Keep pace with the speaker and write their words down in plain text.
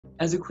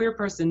as a queer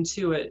person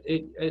too,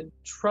 it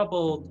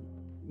troubled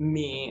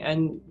me,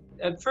 and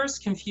at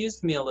first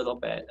confused me a little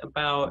bit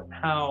about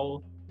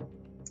how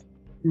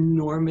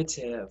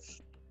normative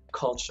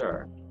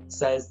culture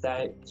says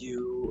that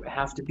you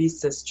have to be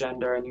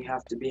cisgender and you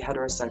have to be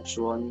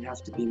heterosexual and you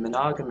have to be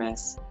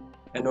monogamous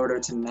in order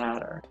to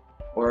matter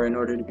or in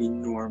order to be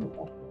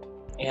normal.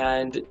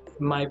 And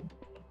my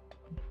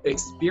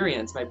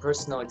experience, my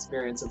personal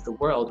experience of the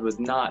world was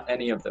not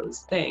any of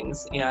those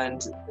things.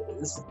 And,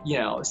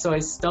 so I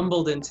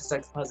stumbled into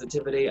sex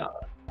positivity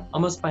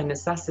almost by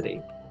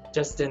necessity,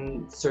 just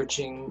in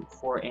searching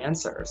for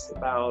answers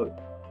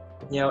about,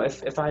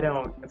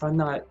 if I'm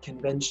not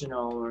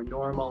conventional or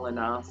normal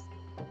enough,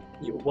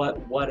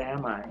 what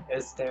am I?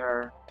 Is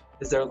there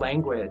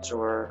language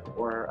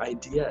or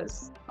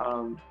ideas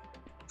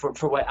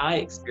for what I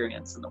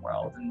experience in the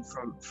world and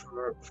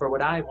for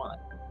what I want?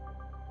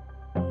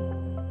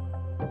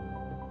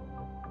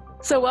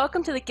 So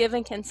welcome to the Give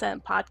and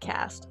Consent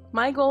podcast.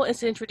 My goal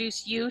is to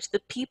introduce you to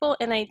the people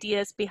and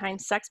ideas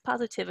behind sex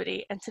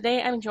positivity, and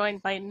today I'm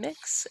joined by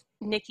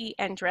Nicky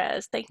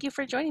Endres. Thank you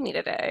for joining me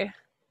today.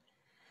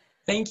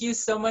 Thank you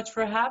so much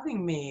for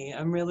having me.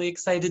 I'm really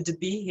excited to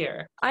be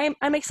here.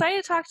 I'm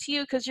excited to talk to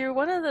you because you're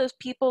one of those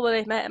people that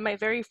I met at my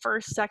very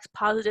first sex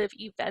positive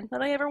event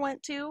that I ever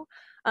went to.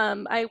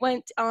 I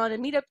went on a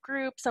meetup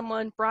group.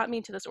 Someone brought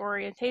me to this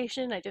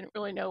orientation. I didn't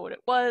really know what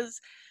it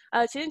was,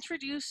 to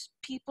introduce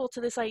people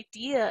to this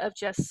idea of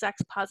just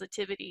sex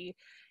positivity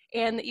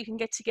and that you can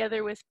get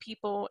together with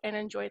people and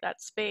enjoy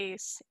that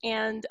space.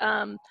 And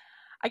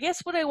I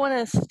guess what I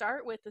want to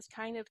start with is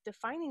kind of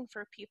defining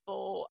for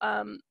people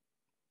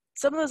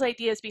some of those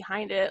ideas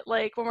behind it,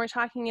 like when we're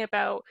talking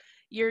about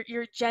your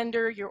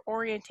gender, your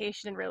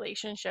orientation, and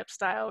relationship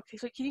style.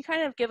 So can you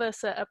kind of give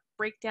us a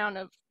breakdown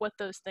of what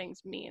those things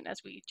mean as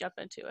we jump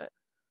into it?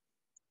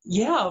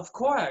 Yeah, of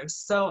course.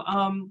 So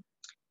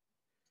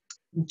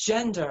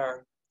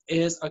gender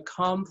is a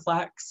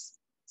complex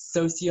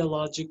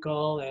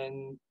sociological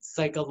and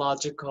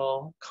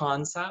psychological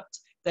concept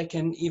that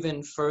can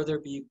even further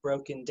be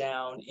broken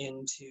down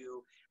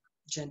into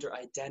gender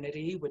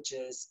identity, which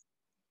is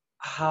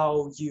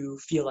how you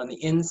feel on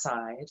the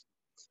inside,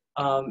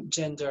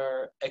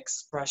 gender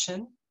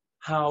expression,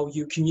 how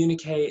you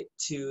communicate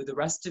to the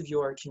rest of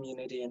your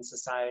community and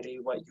society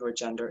what your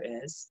gender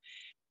is,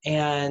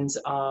 and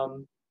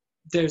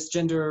there's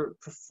gender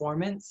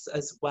performance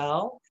as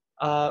well,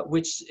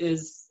 which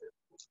is,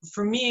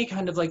 for me,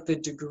 kind of like the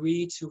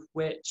degree to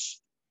which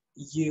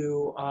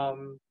you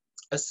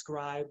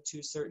ascribe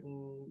to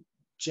certain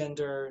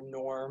gender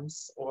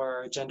norms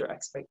or gender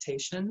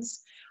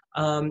expectations.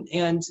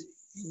 And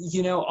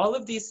all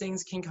of these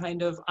things can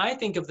kind of, I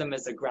think of them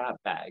as a grab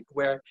bag,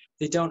 where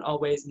they don't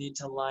always need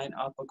to line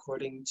up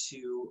according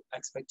to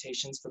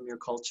expectations from your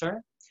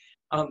culture.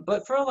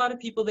 But for a lot of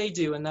people they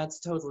do, and that's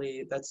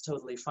totally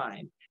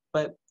fine.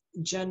 But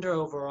gender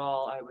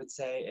overall, I would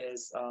say,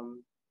 is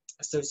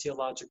a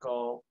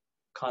sociological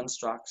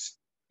construct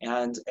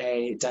and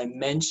a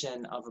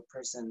dimension of a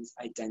person's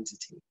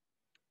identity.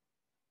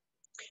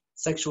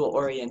 Sexual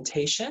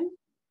orientation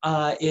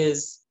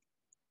is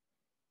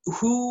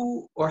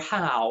who or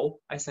how,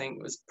 I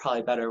think was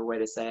probably a better way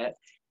to say it,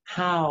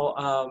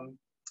 how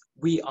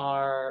we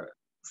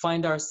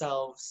find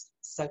ourselves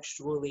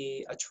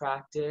sexually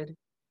attracted,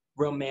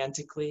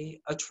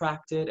 romantically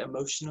attracted,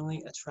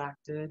 emotionally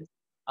attracted,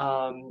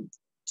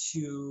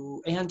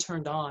 to and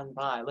turned on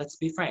by, let's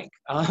be frank.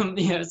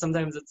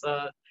 Sometimes it's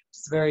a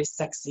just very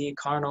sexy,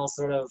 carnal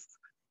sort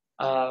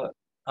of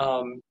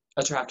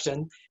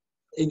attraction.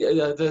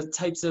 The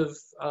types of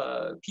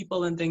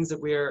people and things that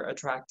we're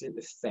attracted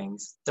to,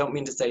 things, don't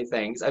mean to say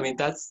things. I mean,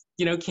 that's,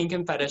 kink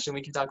and fetish, and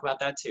we can talk about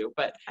that too.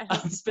 But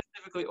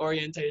specifically,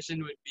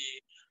 orientation would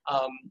be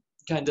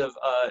kind of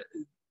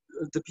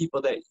the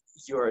people that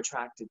you're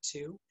attracted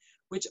to,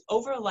 which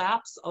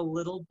overlaps a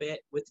little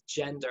bit with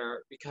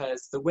gender,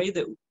 because the way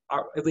that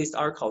at least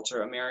our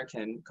culture,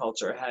 American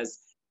culture, has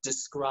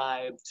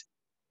described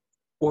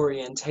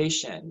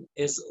orientation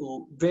is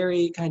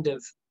very kind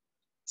of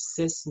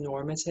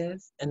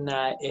cis-normative, in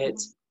that it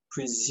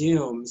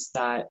presumes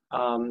that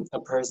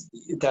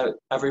that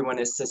everyone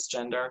is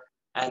cisgender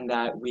and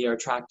that we are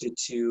attracted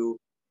to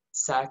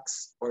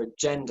sex or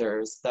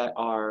genders that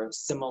are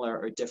similar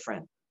or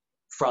different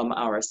from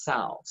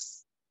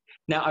ourselves.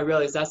 Now, I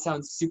realize that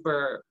sounds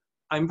super,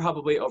 I'm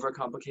probably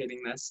overcomplicating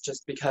this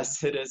just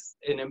because it is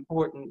an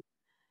important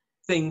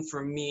thing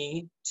for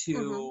me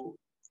to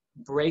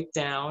break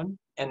down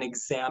and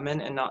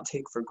examine and not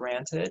take for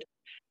granted,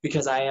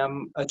 because I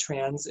am a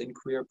trans and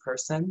queer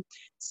person.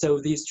 So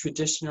these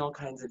traditional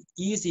kinds of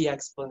easy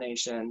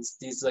explanations,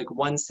 these like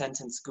one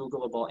sentence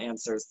Googleable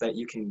answers that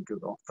you can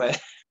Google,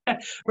 but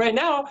right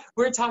now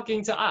we're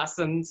talking to us,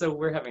 and so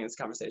we're having this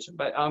conversation.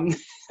 But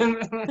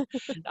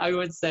I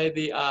would say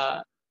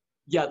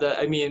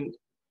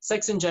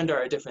sex and gender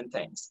are different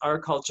things. Our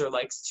culture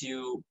likes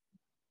to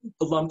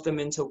lump them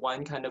into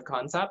one kind of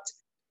concept,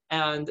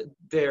 and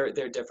they're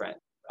different.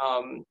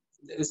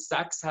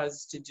 Sex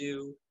has to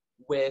do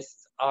with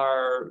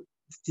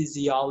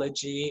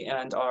physiology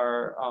and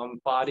our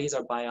bodies,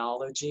 our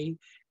biology,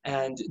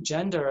 and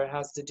gender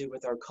has to do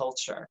with our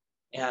culture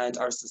and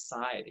our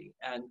society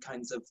and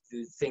kinds of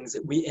the things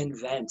that we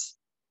invent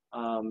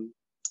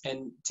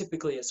and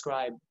typically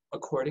ascribe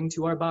according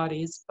to our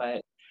bodies.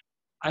 But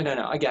I don't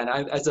know, again,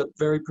 as a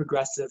very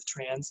progressive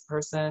trans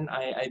person,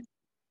 I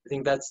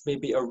think that's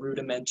maybe a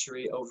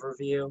rudimentary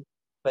overview,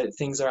 but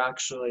things are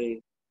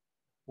actually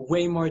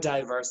way more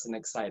diverse and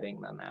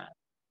exciting than that.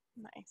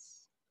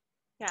 Nice.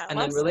 Yeah, And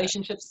well then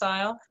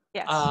said.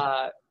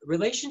 Yes.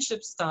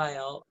 Relationship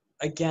style,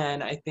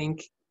 again, I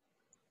think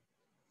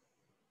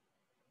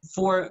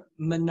for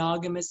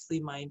monogamously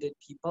minded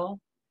people,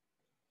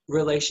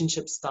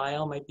 relationship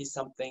style might be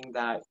something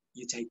that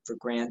you take for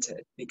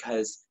granted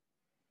because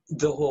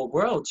the whole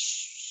world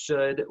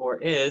should or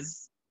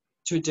is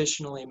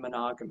traditionally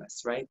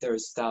monogamous, right?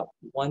 There's that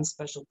one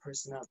special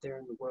person out there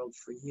in the world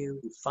for you.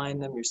 You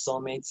find them, your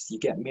soulmates, you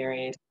get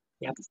married,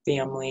 you have a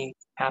family,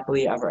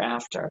 happily ever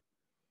after.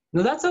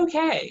 No, that's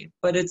okay,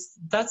 but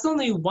that's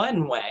only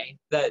one way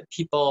that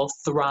people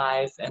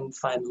thrive and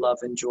find love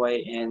and joy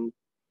in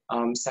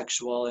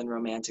sexual and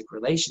romantic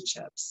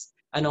relationships,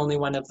 and only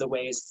one of the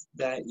ways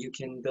that you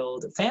can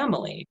build a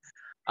family.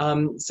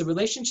 So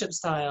relationship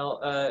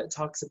style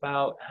talks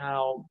about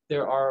how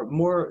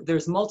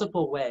there's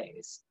multiple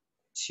ways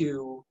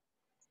to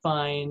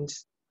find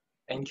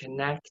and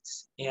connect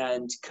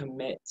and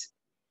commit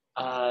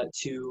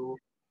to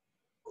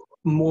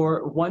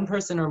one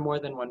person or more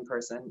than one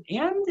person,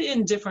 and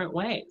in different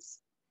ways.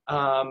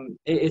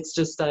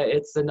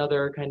 It's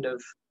another kind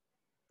of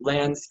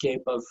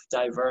landscape of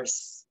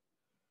diverse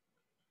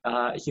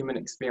human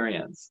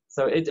experience.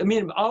 So I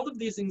mean, all of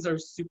these things are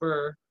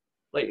super,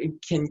 like, it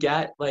can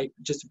get like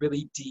just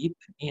really deep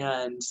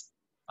and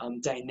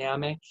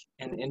dynamic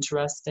and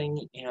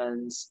interesting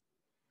and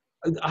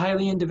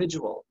highly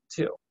individual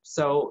too.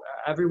 So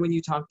everyone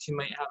you talk to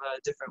might have a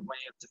different way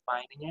of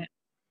defining it.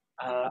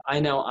 I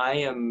know I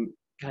am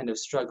kind of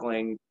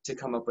struggling to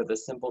come up with a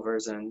simple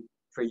version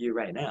for you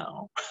right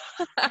now.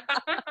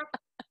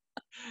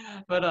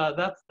 But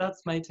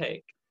that's my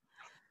take.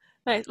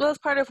 Nice. Well, that's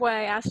part of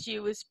why I asked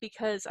you was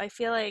because I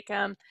feel like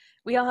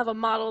we all have a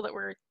model that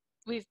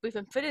we've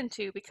been fit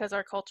into because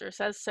our culture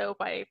says so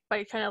by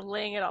kind of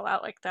laying it all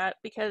out like that.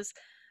 Because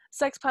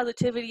sex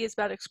positivity is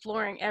about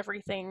exploring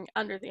everything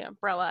under the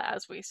umbrella,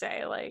 as we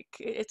say. Like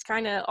it's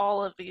kind of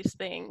all of these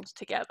things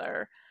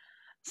together.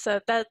 So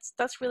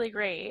that's really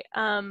great.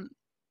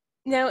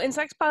 Now, in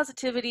sex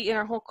positivity in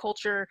our whole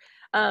culture,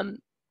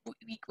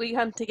 we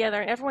come together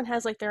and everyone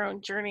has like their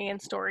own journey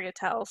and story to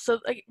tell. So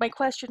like, my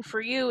question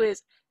for you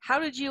is, how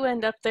did you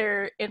end up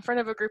there in front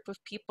of a group of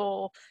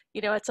people,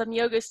 at some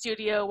yoga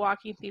studio,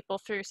 walking people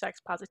through sex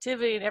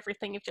positivity and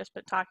everything you've just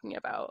been talking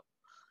about?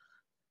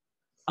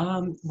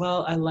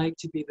 Well, I like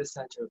to be the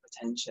center of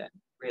attention,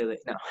 really.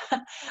 No,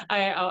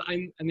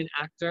 I'm an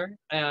actor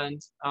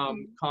and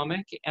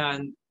comic,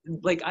 and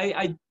like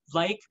I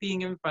like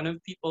being in front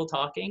of people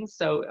talking.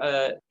 So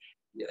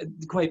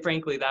quite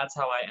frankly, that's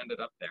how I ended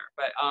up there.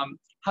 But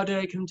how did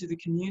I come to the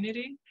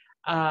community?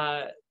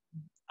 Uh,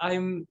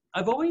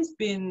 I've always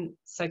been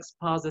sex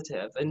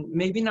positive, and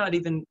maybe not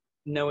even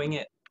knowing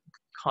it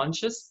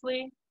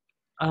consciously.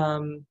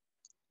 Um,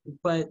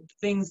 but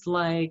things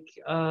like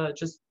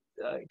just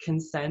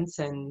consent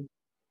and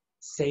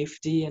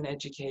safety and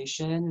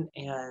education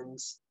and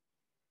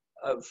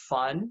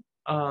fun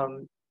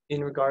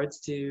in regards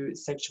to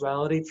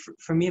sexuality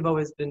for me have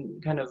always been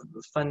kind of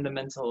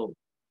fundamental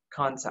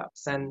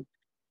concepts. And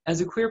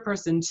as a queer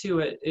person too,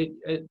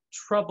 it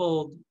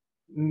troubled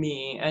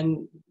me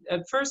and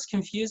at first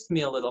confused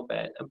me a little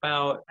bit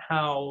about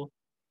how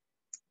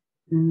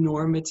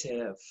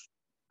normative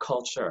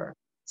culture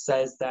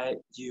says that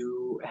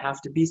you have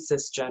to be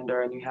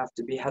cisgender and you have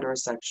to be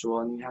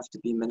heterosexual and you have to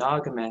be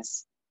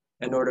monogamous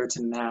in order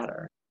to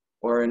matter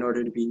or in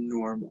order to be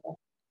normal.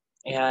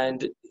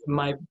 And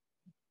my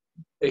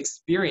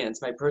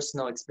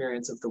personal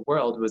experience of the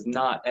world was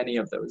not any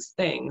of those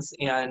things.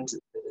 And,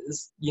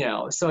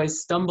 so I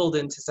stumbled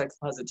into sex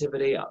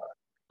positivity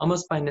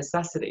almost by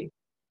necessity,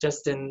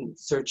 just in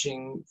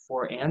searching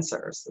for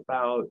answers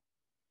about,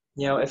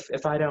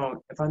 if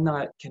I'm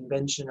not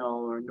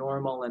conventional or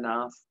normal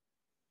enough,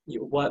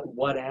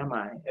 what am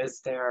I?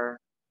 Is there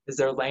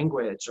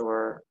language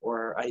or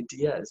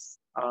ideas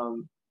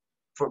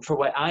for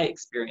what I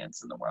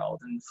experience in the world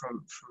and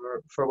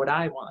for what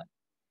I want?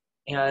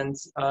 And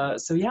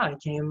so yeah, I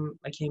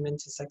came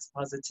into sex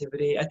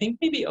positivity. I think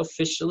maybe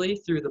officially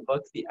through the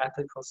book, The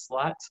Ethical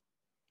Slut.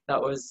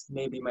 That was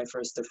maybe my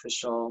first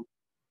official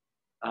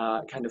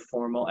kind of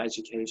formal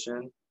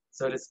education,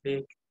 so to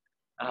speak.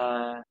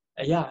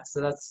 Yeah,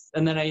 so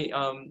and then I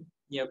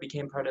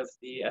became part of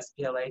the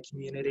SPLA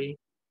community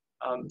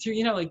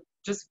through like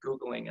just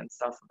Googling and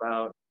stuff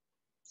about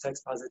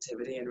sex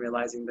positivity and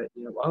realizing that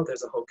wow,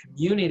 there's a whole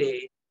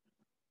community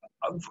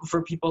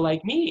for people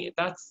like me.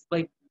 That's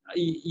like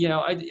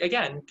I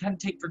again can't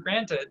take for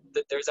granted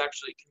that there's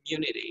actually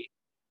community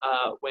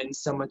when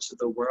so much of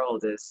the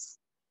world is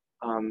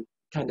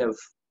kind of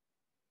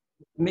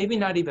maybe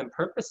not even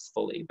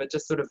purposefully, but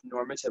just sort of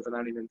normative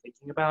without even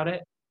thinking about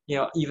it.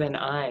 Even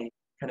I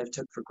kind of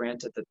took for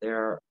granted that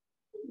there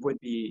would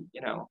be,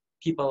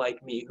 people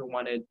like me who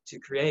wanted to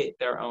create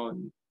their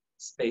own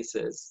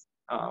spaces,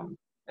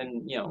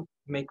 and,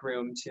 make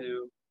room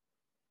to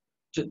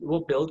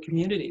we'll build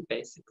community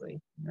basically.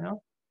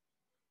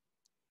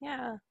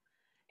 Yeah.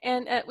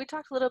 And we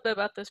talked a little bit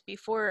about this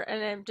before,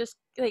 and I'm just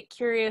like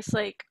curious,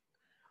 like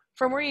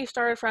from where you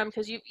started from,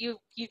 because you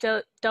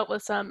dealt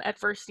with some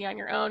adversity on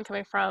your own,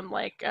 coming from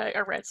like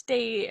a red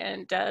state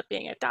and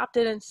being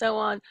adopted and so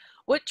on.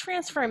 What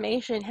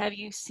transformation have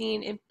you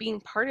seen in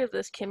being part of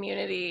this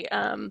community,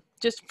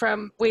 just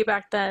from way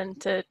back then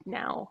to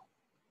now?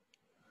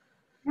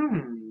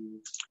 Hmm.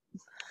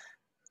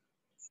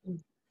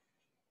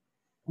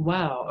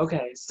 Wow.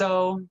 Okay.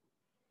 So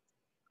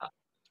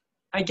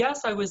I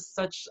guess I was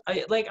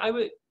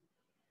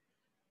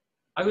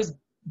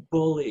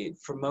bullied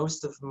for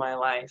most of my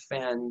life,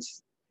 and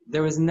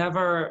there was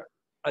never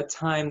a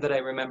time that I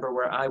remember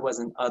where I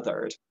wasn't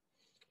othered,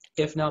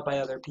 if not by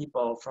other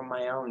people from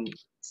my own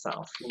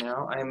self.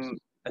 I'm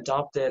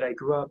adopted. I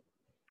grew up.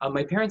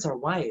 My parents are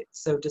white,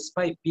 so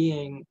despite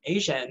being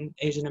Asian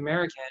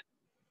American,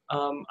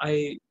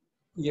 I,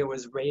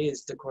 was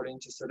raised according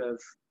to sort of,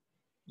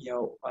 you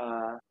know,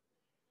 uh,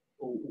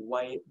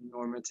 white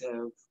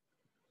normative,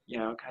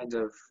 kind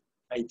of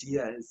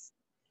ideas.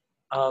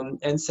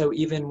 And so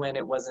even when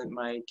it wasn't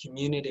my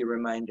community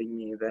reminding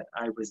me that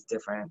I was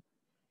different,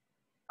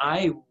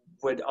 I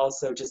would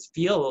also just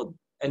feel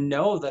and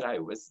know that I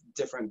was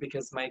different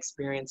because my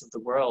experience of the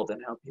world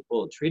and how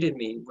people treated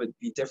me would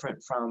be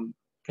different from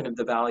kind of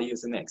the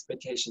values and the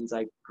expectations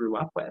I grew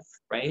up with,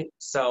 right?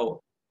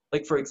 So,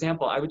 like, for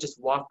example, I would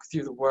just walk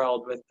through the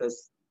world with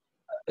this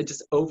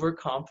just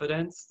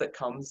overconfidence that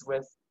comes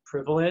with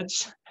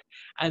privilege.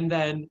 And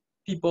then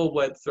people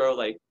would throw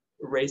like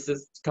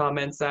racist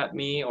comments at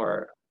me,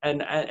 or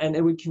and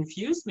it would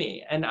confuse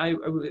me, and I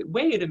would,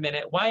 wait a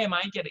minute, why am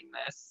I getting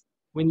this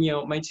when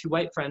my two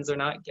white friends are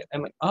not getting?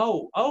 I'm like,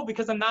 oh,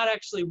 because I'm not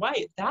actually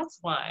white, that's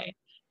why.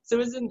 So it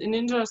was an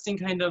interesting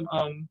kind of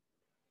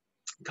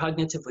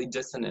cognitively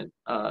dissonant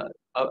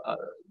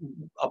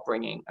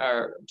upbringing,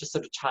 or just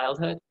sort of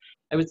childhood,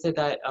 I would say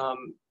that.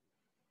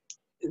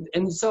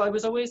 And so I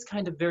was always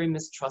kind of very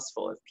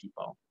mistrustful of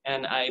people,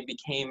 and I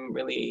became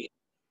really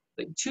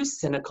like too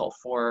cynical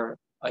for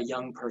a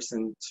young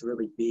person to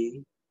really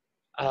be.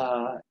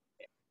 Uh,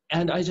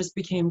 and I just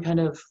became kind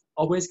of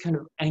always kind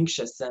of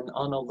anxious and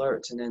on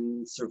alert and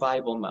in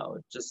survival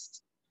mode.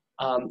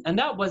 And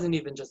that wasn't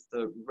even just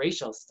the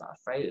racial stuff,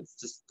 right? It's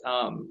just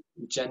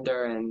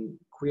gender and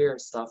queer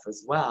stuff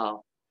as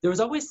well. There was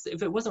always,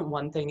 if it wasn't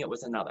one thing, it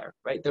was another,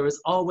 right? There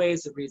was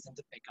always a reason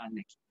to pick on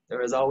Nikki. There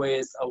was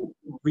always a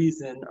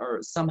reason or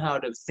somehow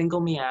to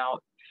single me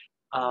out.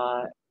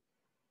 Uh,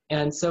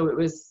 and so it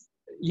was,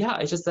 yeah,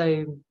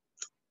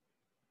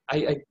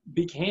 I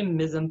became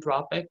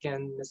misanthropic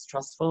and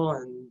mistrustful,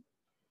 and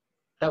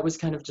that was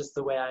kind of just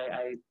the way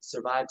I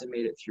survived and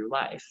made it through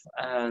life.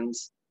 And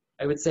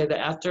I would say that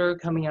after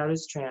coming out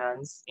as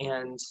trans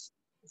and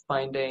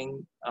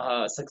finding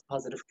a sex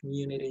positive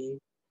community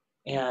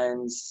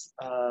and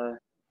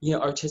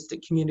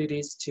artistic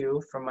communities too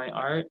from my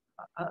art,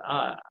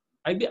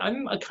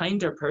 I'm a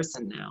kinder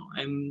person now.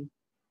 I'm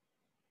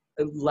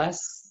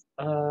less,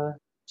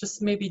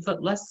 just maybe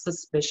less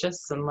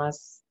suspicious and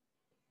less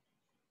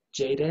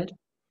jaded,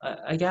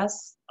 I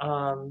guess.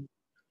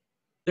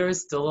 There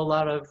is still a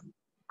lot of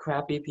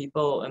crappy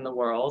people in the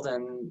world,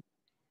 and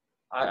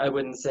I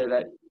wouldn't say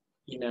that,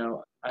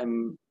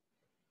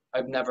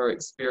 I've never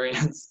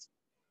experienced,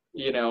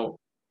 you know,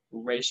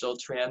 racial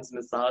trans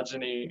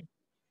misogyny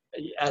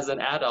as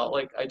an adult.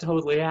 Like, I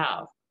totally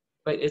have.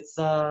 But it's,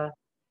 I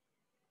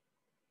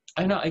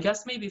know, I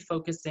guess maybe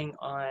focusing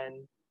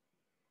on,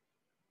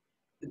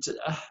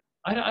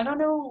 I don't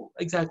know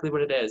exactly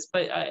what it is,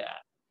 but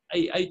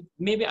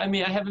maybe, I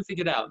mean, I haven't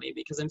figured out, maybe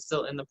because I'm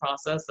still in the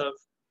process of,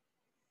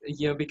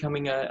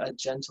 becoming a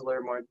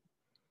gentler, more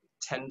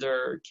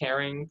tender,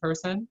 caring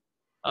person.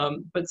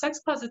 But sex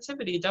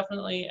positivity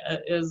definitely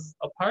is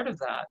a part of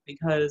that,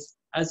 because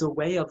as a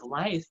way of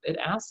life, it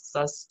asks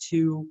us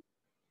to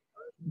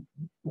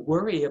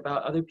worry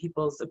about other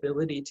people's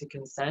ability to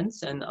consent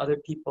and other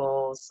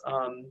people's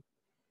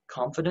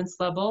confidence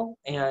level.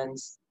 And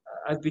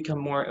I've become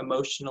more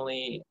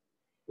emotionally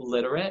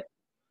literate,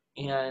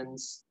 and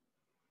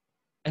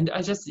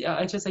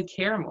I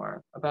care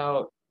more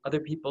about other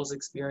people's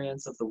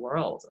experience of the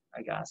world,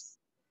 I guess.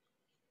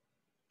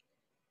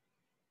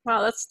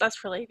 Wow,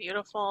 that's really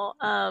beautiful.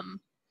 I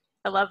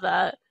love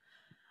that.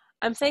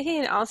 I'm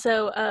thinking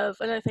also of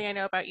another thing I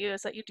know about you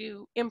is that you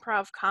do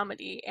improv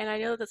comedy, and I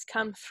know that's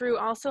come through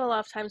also a lot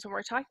of times when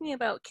we're talking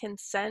about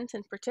consent,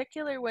 in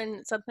particular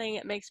when something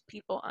that makes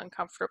people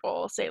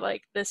uncomfortable, say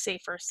like the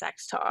safer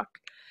sex talk.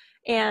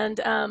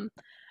 And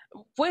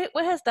what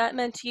has that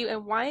meant to you,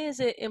 and why is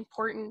it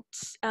important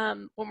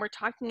when we're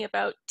talking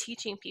about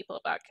teaching people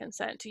about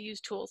consent to use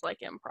tools like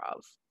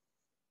improv?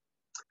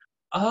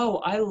 Oh,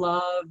 I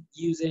love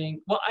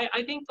using, well,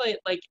 I think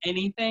like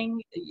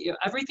anything,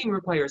 everything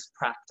requires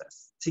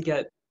practice to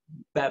get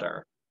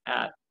better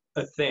at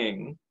a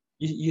thing.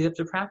 You have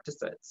to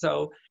practice it.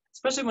 So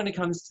especially when it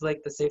comes to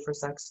like the safer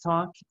sex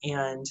talk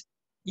and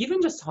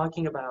even just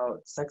talking about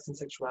sex and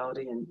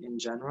sexuality in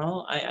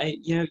general,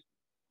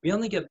 we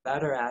only get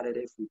better at it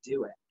if we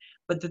do it.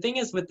 But the thing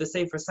is with the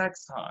safer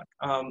sex talk,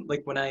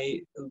 like when I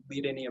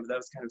lead any of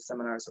those kind of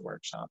seminars or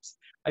workshops,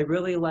 I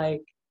really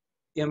like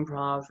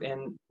improv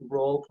and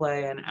role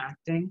play and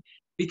acting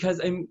because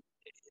I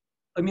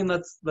mean,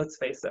 let's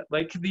face it.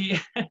 Like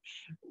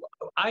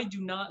I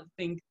do not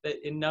think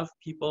that enough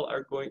people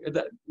are going.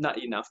 That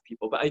not enough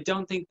people, but I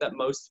don't think that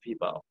most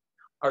people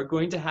are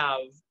going to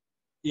have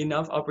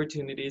enough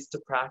opportunities to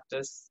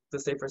practice the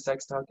safer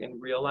sex talk in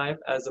real life,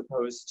 as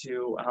opposed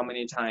to how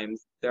many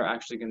times they're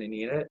actually going to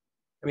need it.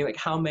 I mean, like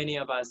how many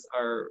of us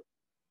are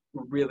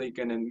really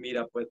going to meet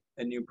up with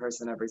a new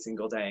person every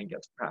single day and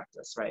get to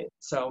practice, right?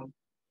 So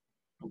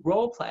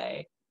role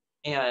play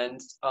and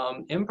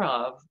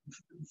improv,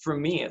 for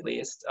me at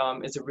least,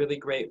 is a really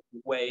great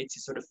way to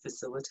sort of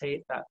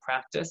facilitate that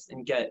practice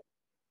and get,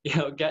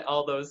 get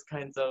all those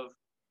kinds of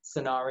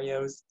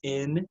scenarios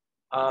in,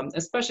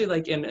 especially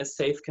like in a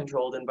safe,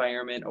 controlled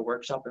environment, a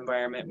workshop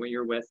environment where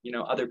you're with,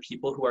 other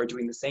people who are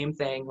doing the same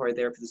thing, who are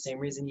there for the same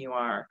reason you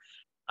are.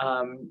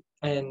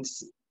 And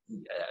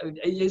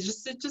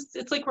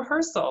it's like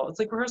rehearsal. It's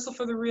like rehearsal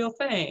for the real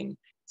thing.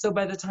 So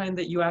by the time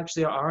that you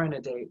actually are on a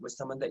date with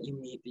someone that you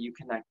meet, that you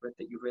connect with,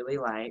 that you really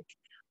like,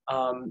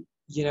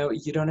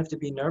 you don't have to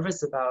be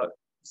nervous about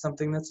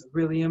something that's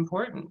really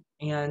important.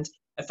 And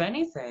if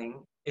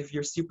anything, if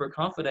you're super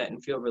confident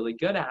and feel really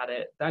good at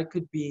it, that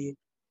could be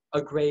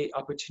a great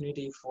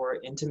opportunity for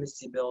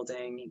intimacy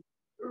building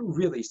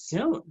really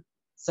soon.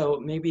 So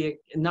maybe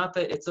not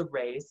that it's a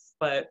race,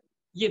 but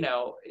you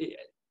know,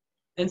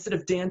 instead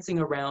of dancing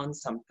around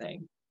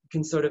something, you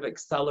can sort of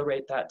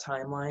accelerate that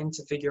timeline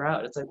to figure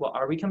out, it's like, well,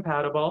 are we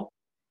compatible?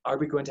 Are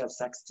we going to have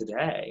sex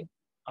today?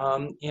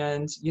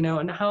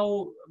 And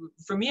how,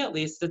 for me at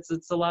least,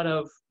 it's a lot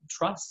of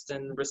trust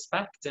and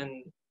respect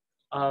and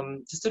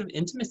just sort of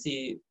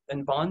intimacy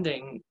and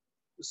bonding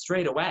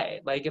straight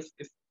away. Like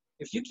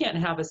if you can't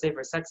have a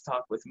safer sex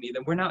talk with me,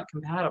 then we're not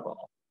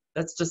compatible.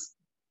 That's just,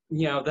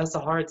 that's a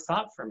hard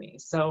stop for me.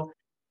 So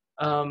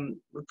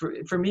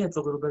for me, it's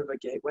a little bit of a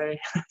gateway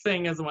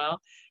thing as well.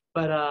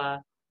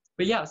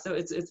 But yeah, so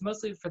it's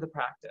mostly for the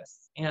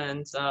practice.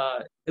 And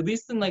at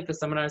least in like the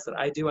seminars that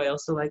I do, I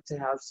also like to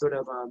have sort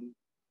of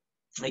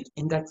like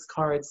index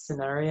card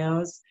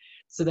scenarios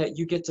so that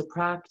you get to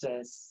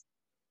practice,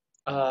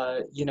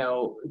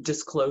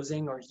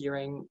 disclosing or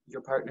hearing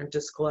your partner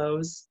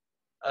disclose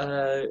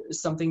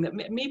something that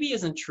maybe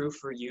isn't true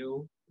for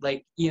you.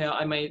 Like, you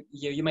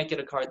might get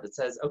a card that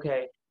says,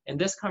 okay, in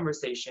this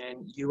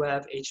conversation, you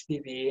have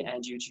HPV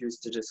and you choose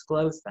to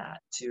disclose that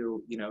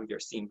to, your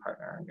scene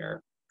partner and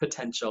your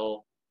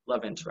potential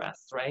love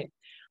interest, right?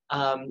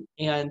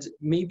 And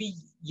maybe,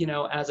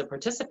 as a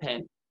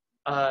participant,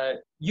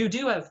 you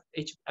do have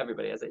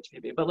everybody has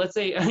HPV, but let's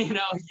say, you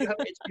have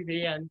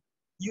HPV and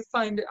you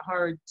find it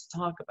hard to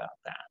talk about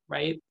that,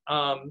 right?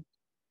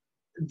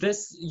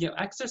 This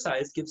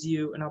exercise gives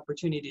you an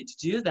opportunity to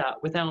do that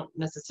without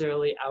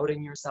necessarily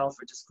outing yourself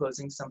or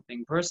disclosing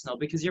something personal,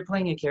 because you're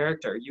playing a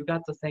character. You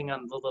got the thing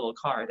on the little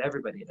card.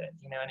 Everybody did.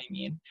 You know what I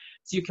mean?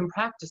 So you can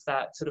practice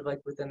that sort of like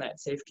within that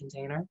safe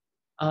container.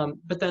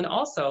 But then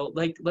also,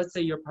 like, let's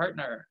say your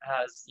partner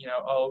has,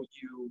 oh,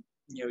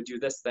 you do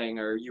this thing,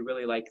 or you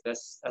really like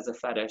this as a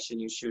fetish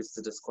and you choose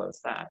to disclose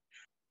that.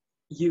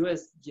 You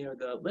as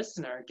the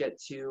listener get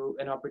to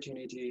an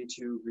opportunity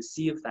to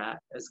receive that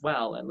as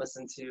well and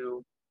listen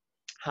to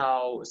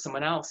how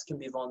someone else can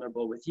be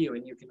vulnerable with you,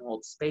 and you can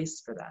hold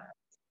space for that.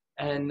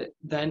 And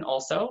then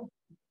also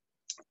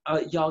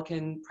y'all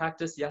can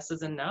practice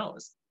yeses and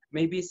nos.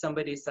 Maybe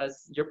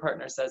your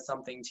partner says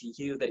something to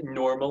you that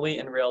normally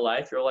in real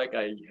life you're like,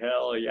 a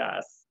hell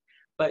yes,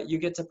 but you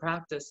get to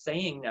practice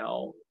saying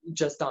no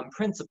just on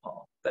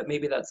principle, but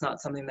maybe that's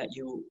not something that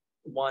you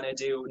want to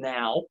do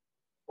now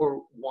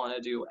or want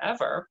to do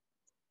ever.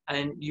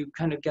 And you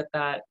kind of get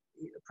that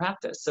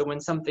practice. So when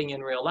something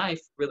in real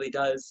life really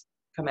does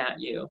come at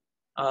you,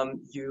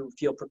 you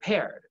feel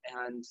prepared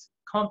and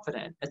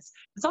confident. It's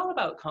all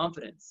about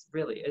confidence,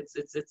 really.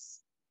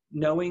 It's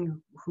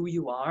knowing who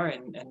you are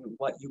and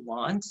what you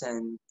want,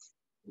 and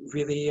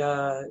really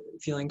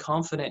feeling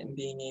confident in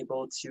being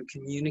able to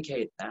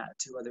communicate that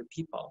to other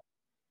people.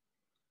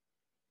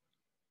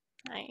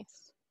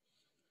 Nice.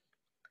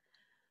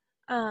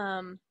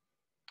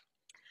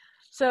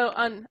 So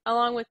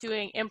along with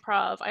doing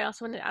improv, I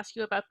also wanted to ask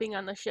you about being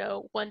on the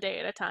show One Day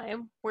at a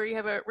Time, where you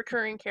have a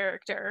recurring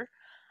character.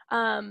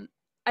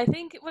 I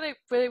think what I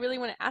really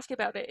want to ask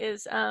about it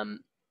is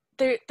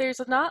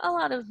there's not a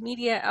lot of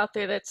media out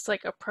there that's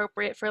like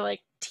appropriate for like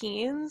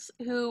teens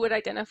who would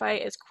identify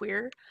as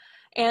queer,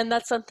 and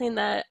that's something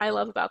that I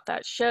love about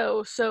that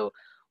show. So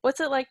what's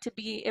it like to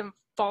be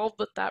involved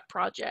with that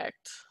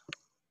project?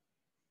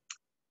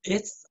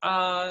 It's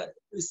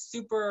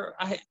super.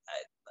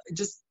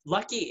 just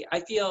lucky.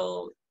 I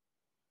feel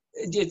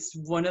it's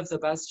one of the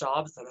best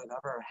jobs that I've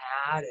ever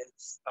had.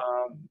 It's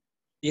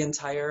the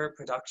entire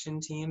production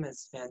team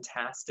is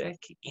fantastic,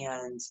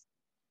 and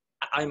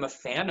I'm a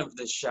fan of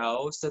the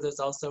show. So there's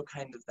also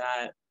kind of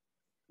that,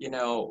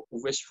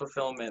 wish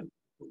fulfillment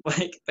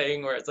like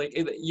thing where it's like,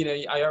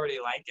 I already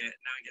like it.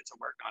 Now I get to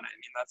work on it. I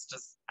mean, that's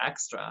just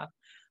extra.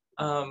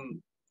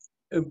 Um,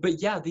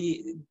 but yeah,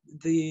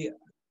 the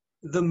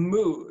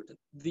mood,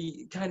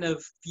 the kind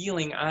of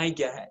feeling I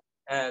get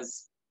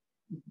as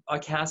a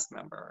cast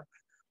member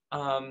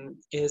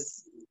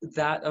is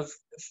that of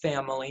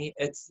family.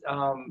 It's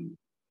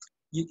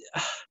you,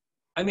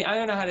 I mean, I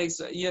don't know how to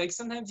explain. Like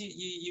sometimes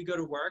you go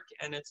to work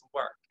and it's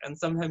work, and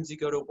sometimes you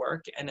go to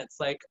work and it's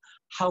like,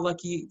 how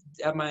lucky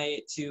am I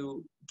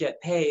to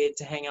get paid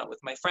to hang out with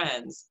my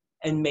friends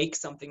and make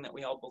something that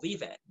we all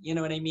believe in? You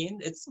know what I mean?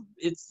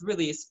 It's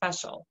really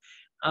special.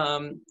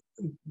 Um,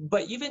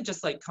 but even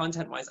just like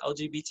content-wise,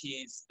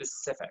 LGBT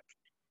specific,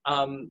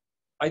 um,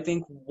 I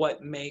think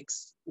what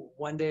makes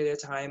One Day at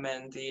a Time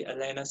and the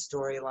Elena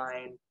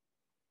storyline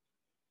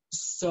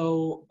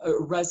so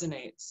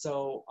resonate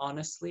so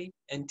honestly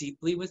and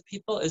deeply with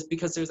people is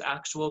because there's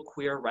actual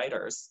queer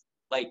writers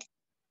like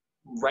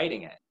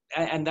writing it,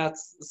 and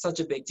that's such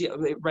a big deal,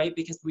 right?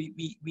 Because we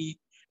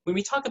when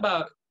we talk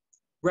about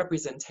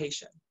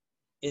representation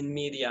in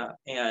media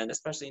and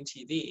especially in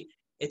TV,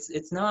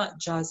 it's not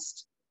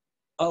just,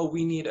 oh,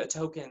 we need a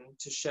token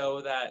to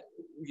show that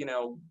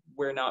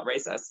we're not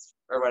racist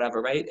or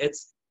whatever, right?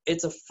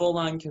 It's a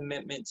full-on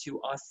commitment to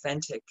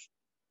authentic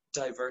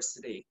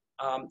diversity,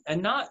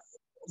 and not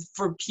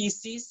for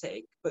PC's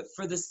sake, but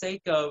for the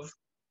sake of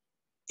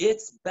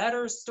it's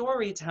better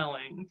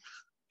storytelling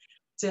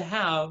to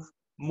have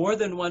more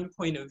than one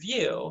point of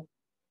view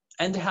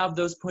and to have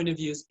those point of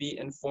views be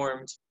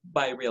informed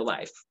by real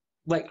life.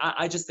 Like,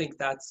 I just think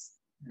that's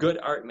good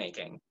art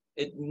making.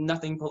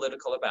 Nothing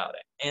political about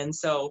it. And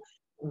so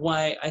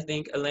why I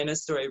think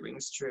Elena's story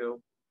rings true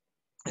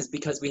is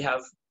because we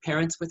have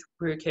parents with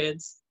queer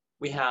kids,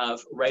 we have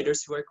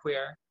writers who are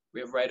queer,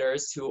 we have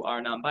writers who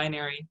are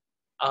non-binary,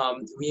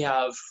 we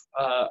have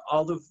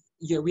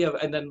we have,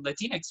 and then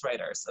Latinx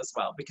writers as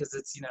well, because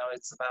it's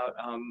about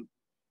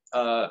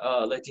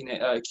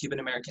Latina Cuban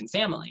American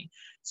family.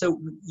 So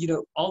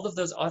all of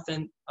those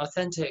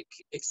authentic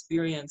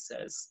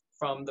experiences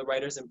from the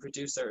writers and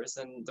producers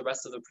and the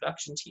rest of the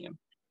production team,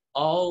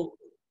 all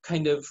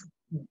kind of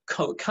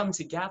come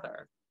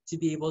together to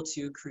be able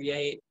to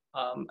create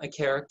a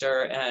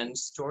character and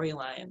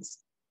storylines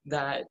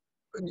that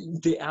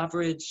the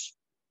average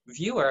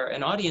viewer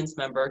and audience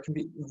member can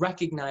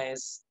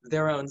recognize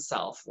their own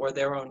self or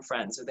their own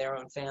friends or their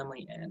own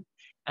family in.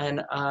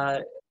 And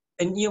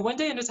One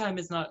Day at a Time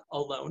is not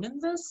alone in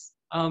this,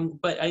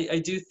 but I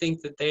do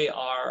think that they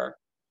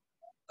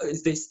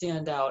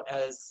stand out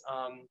as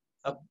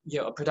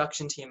a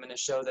production team in a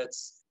show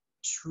that's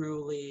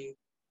truly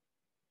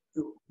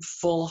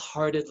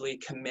full-heartedly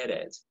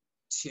committed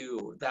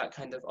to that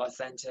kind of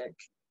authentic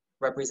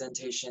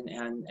representation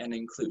and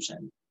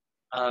inclusion.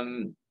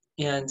 And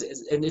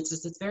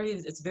it's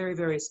very,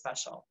 very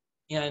special.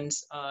 And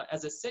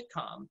as a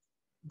sitcom,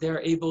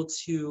 they're able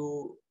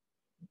to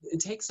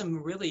take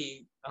some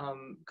really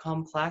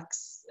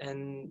complex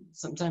and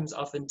sometimes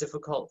often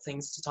difficult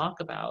things to talk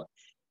about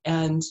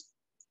and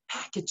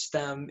package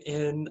them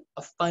in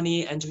a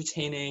funny,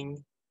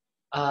 entertaining,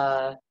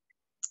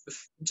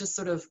 just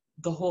sort of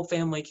the whole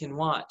family can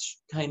watch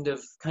kind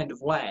of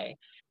way.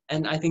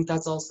 And I think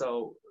that's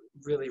also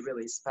really,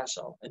 really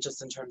special, and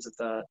just in terms of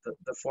the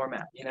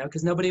format,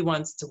 because nobody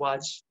wants to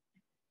watch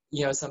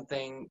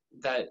something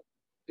that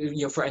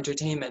for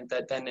entertainment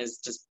that then is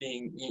just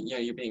being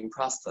you're being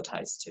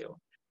proselytized to,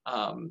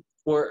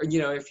 or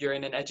if you're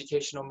in an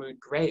educational mood,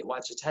 great,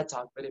 watch a TED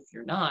Talk. But if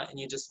you're not and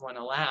you just want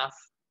to laugh,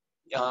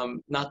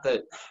 not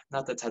that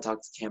TED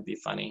Talks can't be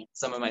funny.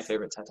 Some of my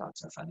favorite TED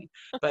Talks are funny,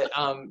 but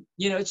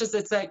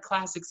it's that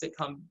classic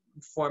sitcom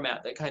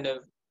format that kind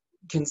of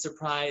can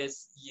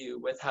surprise you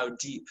with how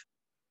deep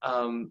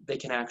they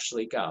can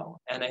actually go.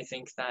 And I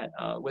think that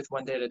with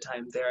One Day at a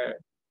Time,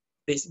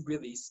 they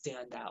really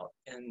stand out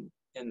in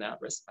that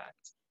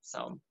respect.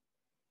 So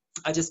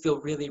I just feel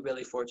really,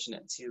 really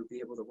fortunate to be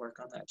able to work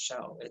on that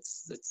show.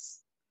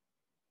 It's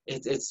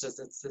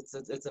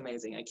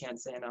amazing. I can't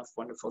say enough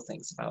wonderful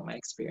things about my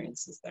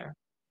experiences there.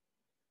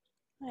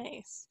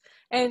 Nice.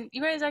 And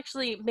you guys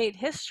actually made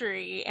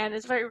history, and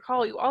as I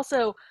recall, you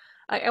also,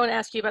 I want to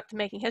ask you about the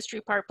making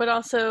history part, but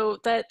also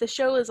that the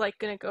show is like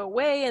going to go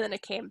away and then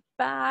it came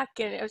back,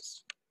 and it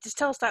was, just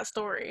tell us that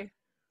story.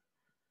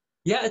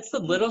 Yeah, it's the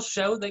little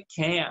show that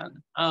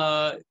can.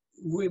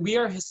 We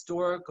are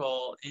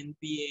historical in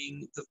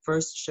being the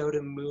first show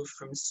to move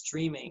from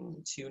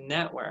streaming to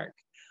network.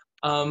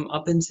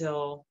 Up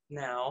until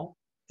now,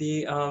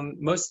 the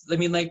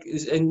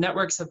and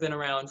networks have been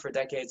around for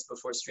decades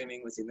before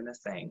streaming was even a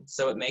thing.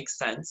 So it makes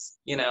sense,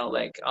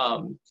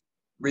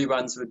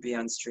 reruns would be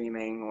on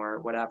streaming or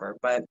whatever.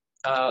 But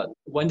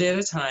One Day at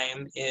a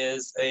Time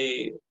is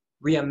a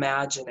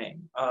reimagining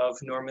of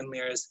Norman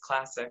Lear's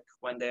classic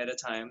One Day at a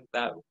Time.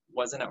 That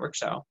was a network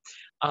show.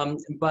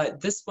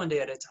 But this One Day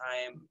at a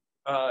Time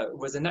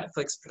was a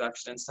Netflix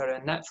production and started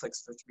on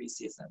Netflix for 3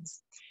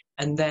 seasons.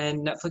 And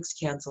then Netflix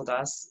canceled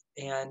us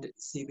and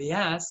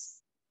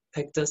CBS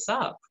picked us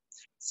up.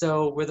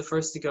 So we're the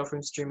first to go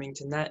from streaming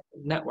to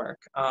network.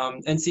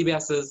 And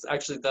CBS is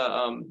actually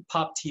the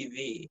Pop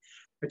TV,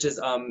 which is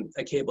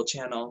a cable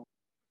channel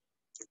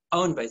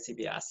owned by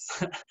CBS.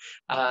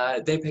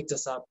 They picked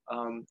us up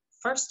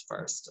first.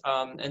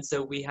 And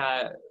so we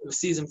had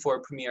season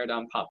 4 premiered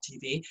on Pop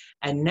TV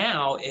and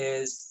now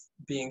is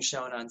being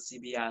shown on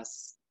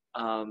CBS,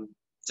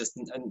 just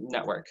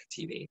network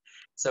TV.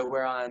 So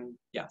we're on,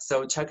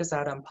 so check us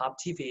out on Pop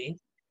TV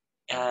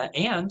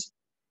and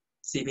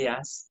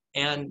CBS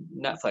and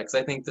Netflix.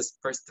 I think the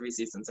first 3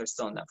 seasons are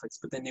still on Netflix,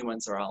 but the new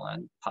ones are all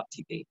on Pop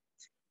TV.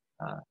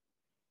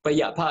 But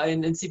yeah,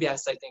 and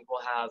CBS, I think, will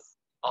have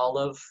all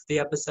of the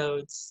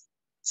episodes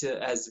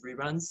as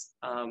reruns.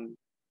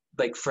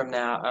 Like from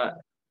now,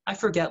 I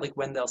forget like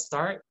when they'll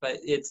start, but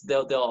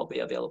they'll all be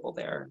available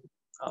there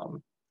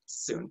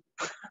soon.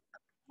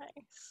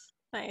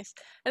 Nice.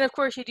 And of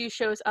course, you do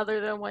shows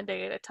other than One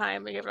Day at a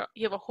Time. You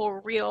have a whole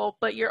reel,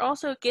 but you're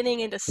also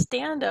getting into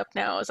stand-up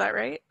now. Is that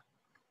right?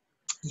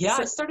 Yeah,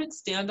 I started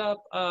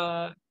stand-up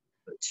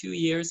 2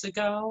 years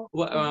ago.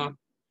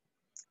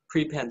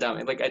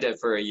 Pre-pandemic, like I did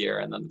for a year,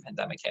 and then the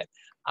pandemic hit.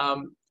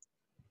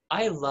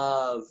 I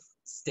love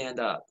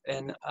stand-up,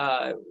 and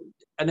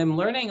I'm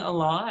learning a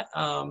lot.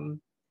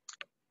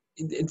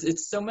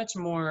 It's so much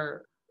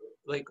more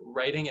like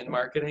writing and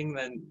marketing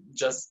than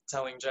just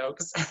telling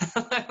jokes.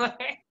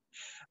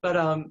 But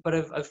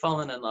I've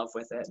fallen in love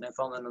with it, and I've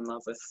fallen in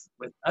love with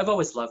I've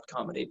always loved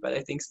comedy, but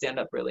I think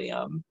stand-up really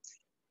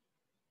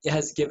it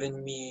has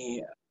given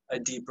me a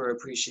deeper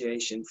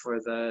appreciation for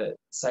the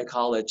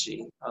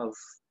psychology of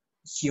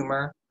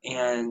humor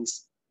and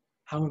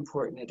how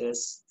important it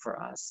is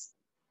for us,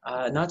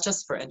 not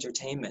just for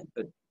entertainment,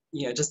 but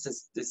just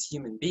as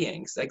human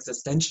beings,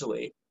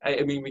 existentially.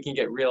 I mean, we can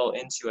get real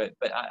into it,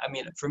 but I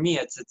mean, for me,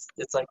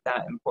 it's like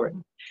that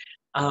important.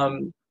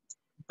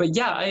 But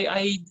yeah,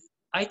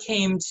 I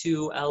came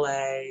to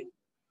LA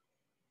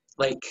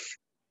like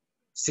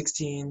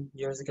 15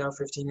 years ago,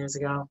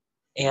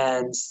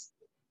 and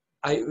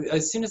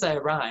as soon as I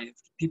arrived,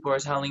 people were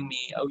telling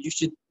me, "Oh, you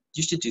should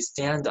do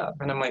stand-up,"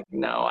 and I'm like,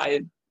 "No,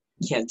 I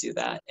can't do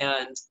that."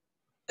 And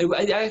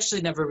I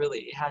actually never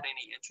really had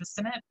any interest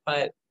in it,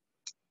 but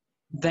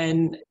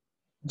then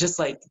just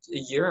like a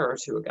year or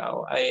 2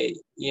 ago,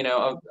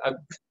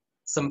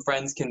 some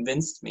friends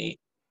convinced me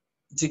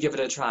to give it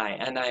a try,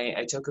 and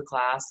I took a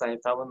class, I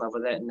fell in love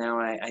with it, and now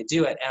I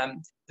do it.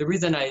 And the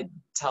reason I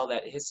tell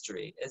that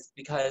history is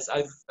because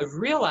I've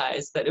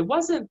realized that it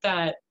wasn't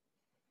that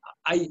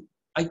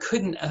I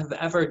couldn't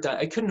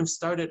have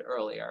started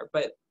earlier,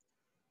 but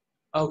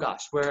oh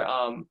gosh,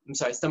 I'm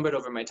sorry, I stumbled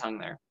over my tongue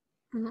there.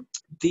 Mm-hmm.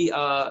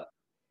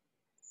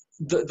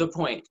 The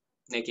point,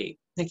 Nikki,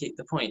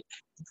 the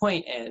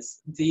point is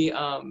the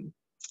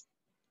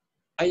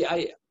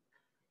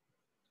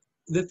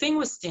thing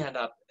with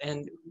stand-up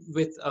and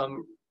with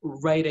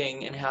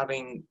writing and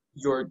having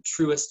your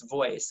truest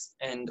voice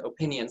and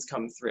opinions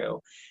come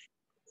through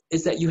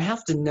is that you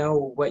have to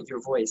know what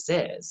your voice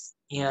is.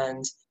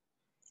 And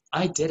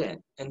I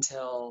didn't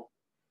until,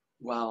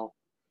 well,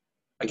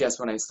 I guess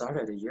when I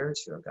started a year or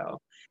 2 ago.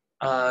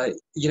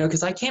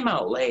 Because I came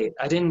out late.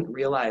 I didn't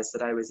realize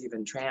that I was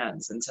even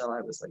trans until I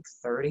was like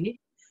 30.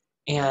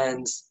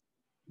 And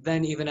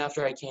then even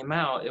after I came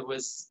out, it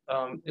was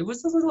a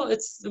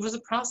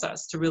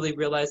process to really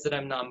realize that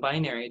I'm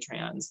non-binary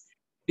trans.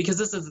 Because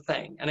this is the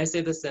thing, and I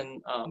say this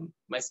in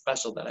my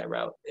special that I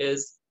wrote,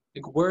 is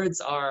like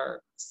words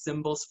are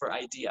symbols for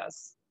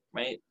ideas,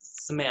 right?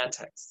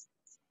 Semantics.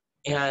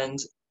 And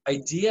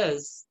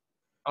ideas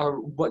are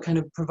what kind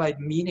of provide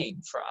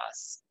meaning for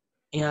us.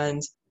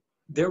 And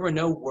there were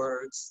no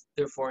words,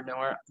 therefore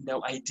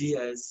no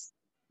ideas,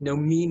 no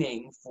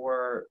meaning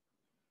for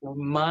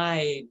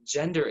my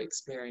gender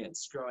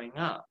experience growing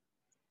up.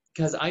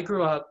 Because I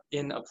grew up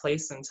in a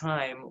place and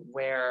time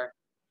where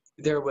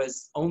there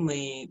was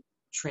only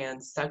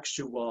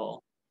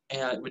transsexual,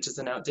 which is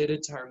an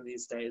outdated term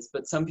these days,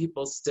 but some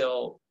people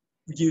still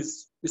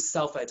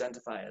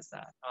self-identify as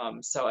that.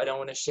 So I don't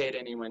want to shade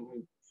anyone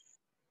who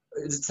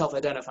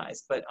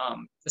self-identifies, but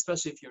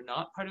especially if you're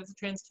not part of the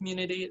trans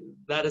community,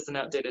 that is an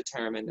outdated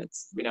term, and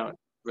we don't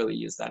really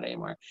use that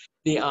anymore.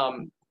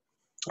 And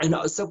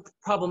so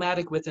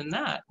problematic within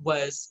that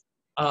was,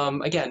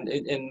 again,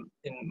 in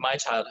my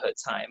childhood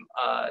time,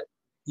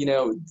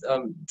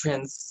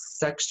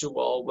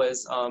 transsexual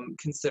was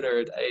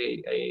considered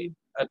a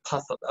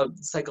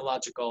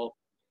psychological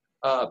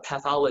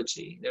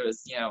pathology. There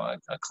was, a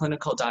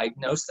clinical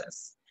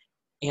diagnosis.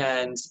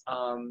 And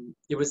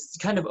it was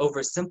kind of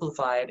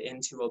oversimplified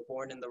into a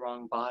born in the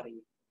wrong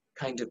body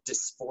kind of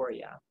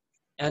dysphoria.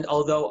 And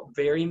although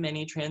very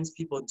many trans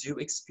people do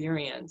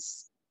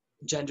experience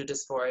gender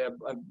dysphoria,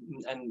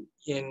 and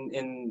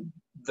in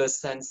the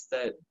sense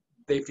that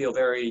they feel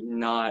very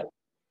not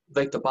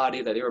like the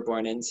body that they were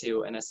born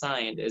into and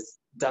assigned is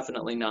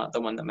definitely not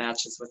the one that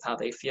matches with how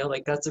they feel.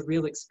 Like that's a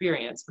real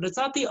experience, but it's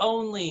not the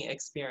only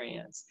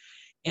experience.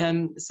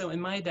 And so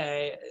in my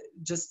day,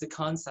 just the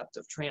concept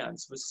of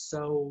trans was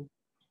so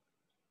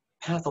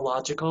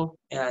pathological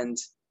and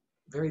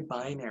very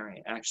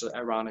binary, actually,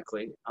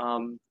 ironically,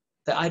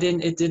 that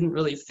it didn't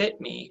really fit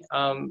me.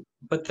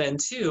 But then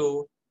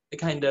too, the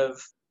kind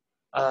of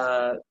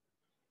uh,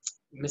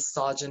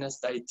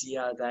 misogynist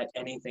idea that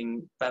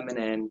anything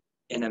feminine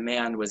in a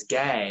man was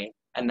gay,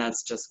 and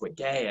that's just what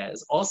gay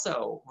is,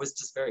 also was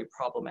just very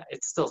problematic.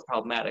 It's still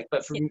problematic,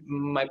 but from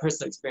my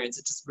personal experience,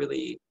 it just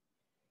really,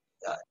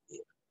 uh,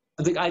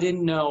 like I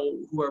didn't know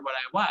who or what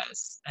I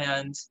was.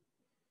 And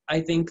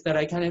I think that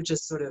I kind of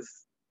just sort of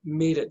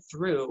made it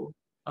through,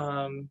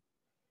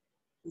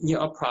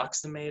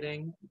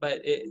 approximating,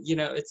 but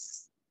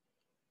it's,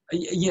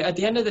 at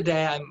the end of the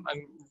day, I'm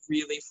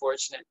really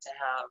fortunate to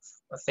have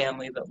a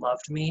family that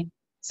loved me.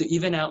 So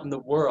even out in the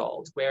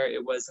world where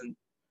it wasn't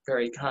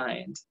very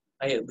kind,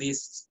 I at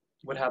least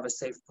would have a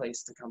safe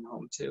place to come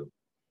home to.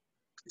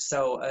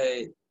 So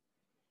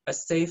a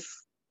safe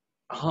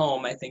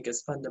home, I think,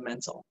 is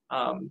fundamental.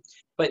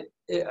 But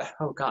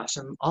oh gosh,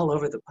 I'm all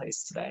over the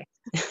place today.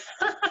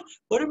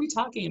 What are we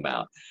talking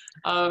about?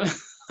 Um,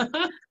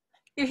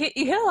 You hit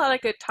a lot of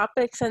good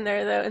topics in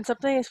there, though, and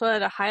something I just wanted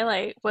to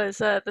highlight was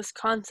this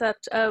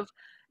concept of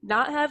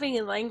not having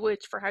a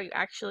language for how you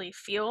actually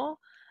feel,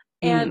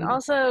 and mm,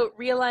 also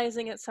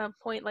realizing at some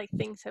point like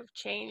things have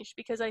changed,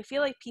 because I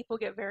feel like people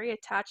get very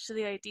attached to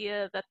the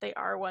idea that they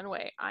are one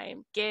way. I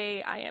am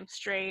gay, I am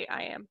straight,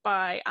 I am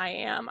bi, I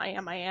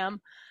am.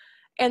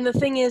 And the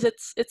thing is,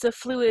 it's a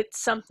fluid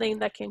something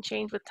that can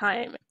change with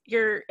time.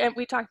 And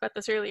we talked about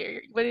this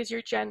earlier. What is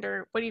your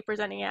gender? What are you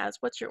presenting as?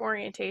 What's your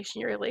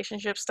orientation? Your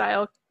relationship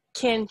style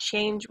can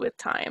change with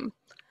time.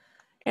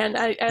 And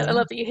I yeah.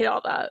 love that you hit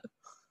all that.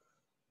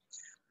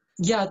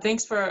 Yeah,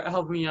 thanks for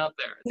helping me out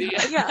there.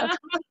 Yeah.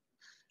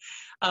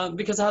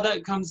 Because how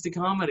that comes to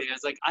comedy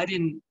is like I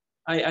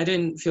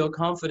didn't feel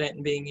confident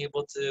in being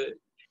able to.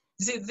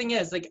 See, the thing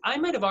is, like I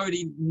might have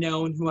already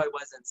known who I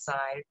was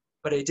inside,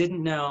 but I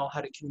didn't know how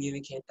to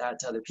communicate that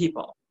to other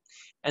people.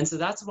 And so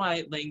that's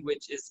why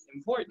language is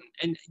important.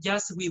 And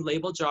yes, we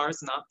label jars,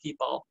 not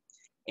people.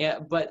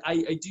 But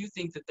I do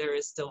think that there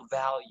is still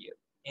value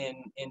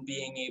in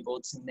being able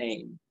to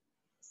name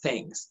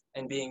things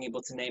and being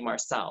able to name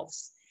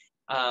ourselves.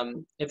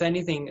 If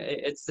anything,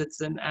 it's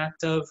an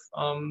act of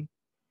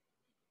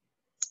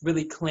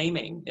really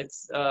claiming.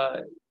 It's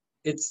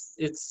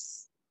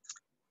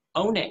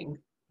owning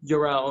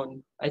your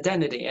own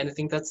identity, and I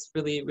think that's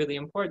really really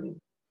important.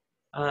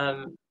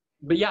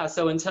 But yeah,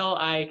 so until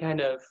I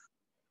kind of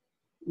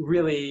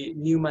really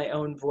knew my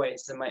own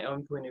voice and my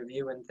own point of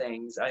view and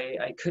things,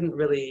 I couldn't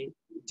really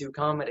do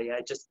comedy.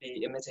 I'd just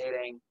be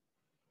imitating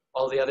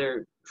all the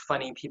other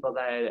funny people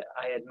that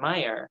I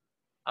admire.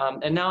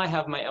 And now I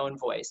have my own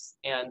voice,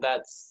 and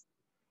that's,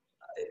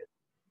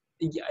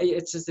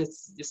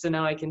 it's so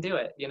now I can do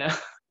it, you know?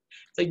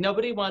 It's like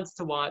nobody wants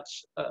to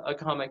watch a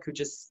comic who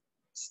just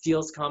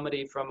steals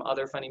comedy from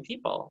other funny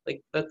people.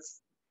 Like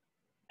that's,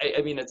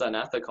 I mean, it's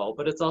unethical,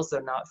 but it's also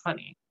not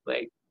funny.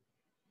 Like,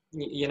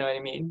 you know what I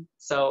mean?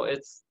 So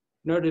it's,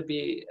 in order to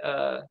be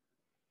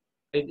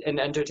an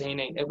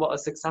entertaining, well, a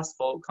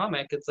successful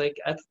comic, it's like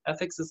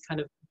ethics is kind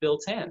of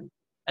built in.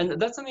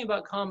 And that's something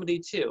about comedy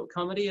too.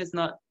 Comedy is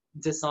not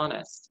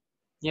dishonest.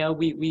 You know,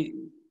 we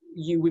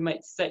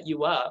might set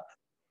you up,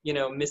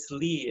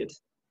 mislead,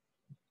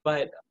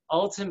 but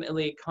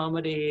ultimately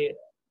comedy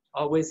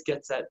always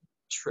gets at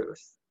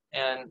truth.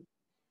 And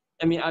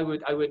I mean, I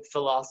would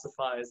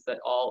philosophize that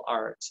all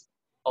art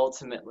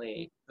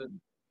ultimately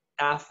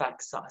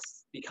affects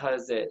us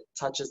because it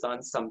touches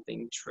on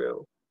something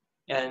true,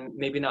 and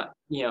maybe not,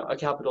 a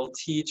capital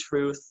T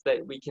truth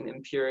that we can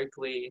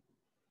empirically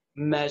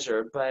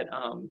measure, but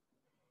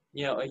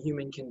a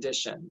human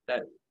condition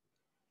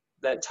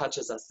that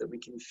touches us, that we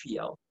can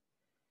feel.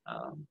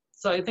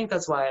 So I think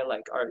that's why I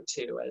like art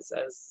too, as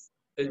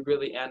a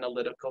really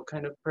analytical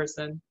kind of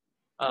person.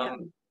 Yeah.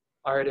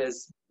 Art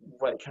is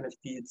what kind of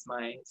feeds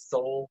my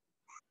soul,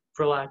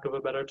 for lack of a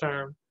better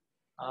term.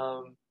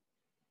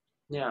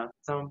 Yeah.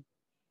 So,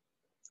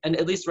 and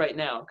at least right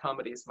now,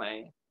 comedy is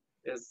my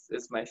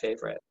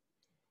favorite.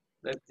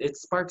 It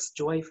sparks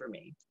joy for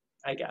me,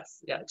 I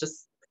guess. Yeah,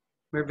 just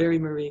very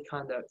Marie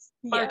Kondo.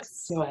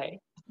 Sparks Yes. joy.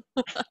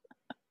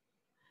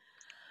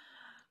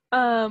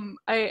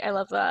 I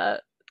love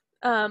that.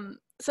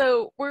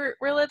 So we're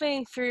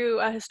living through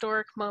a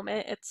historic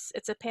moment.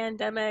 It's a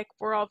pandemic.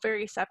 We're all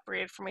very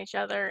separated from each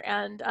other,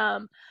 and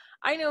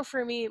I know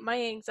for me, my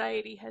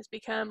anxiety has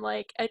become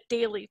like a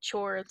daily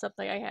chore and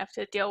something I have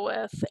to deal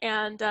with.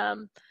 And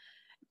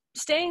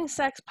staying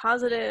sex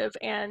positive,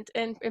 and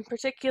in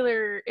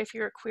particular, if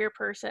you're a queer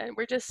person,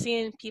 we're just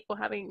seeing people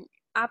having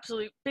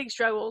absolute big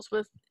struggles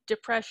with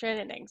depression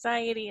and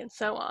anxiety and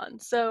so on.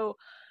 So,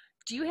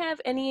 do you have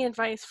any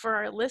advice for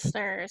our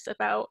listeners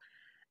about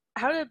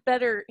how to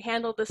better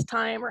handle this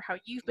time, or how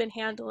you've been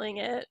handling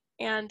it,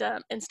 and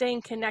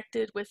staying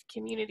connected with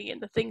community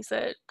and the things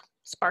that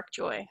spark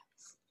joy?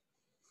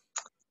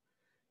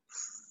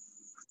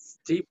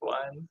 Deep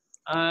one.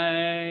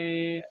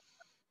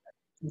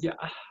 Yeah,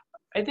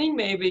 I think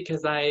maybe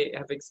because I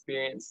have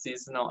experienced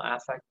seasonal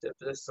affective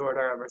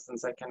disorder ever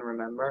since I can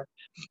remember.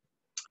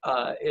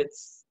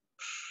 It's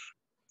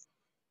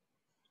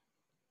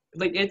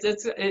like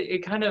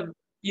it kind of,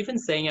 even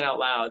saying it out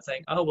loud,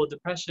 saying, "Oh well,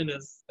 depression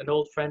is an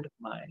old friend of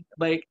mine."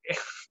 Like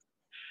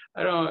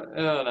I don't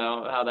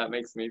know how that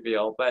makes me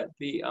feel, but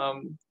the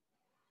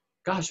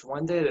gosh,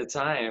 one day at a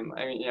time.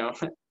 I mean,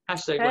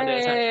 hashtag one day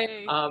at a time.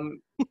 Hey.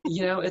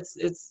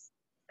 It's.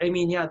 I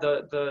mean, yeah,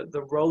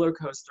 the roller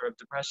coaster of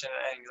depression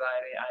and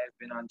anxiety I have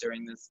been on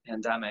during this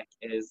pandemic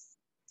is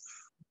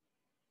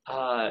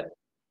uh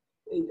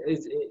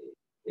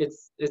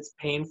it's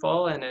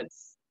painful and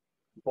it's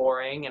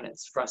boring and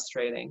it's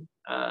frustrating.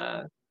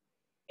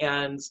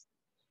 And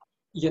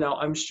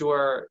I'm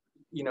sure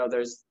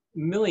there's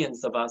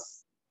millions of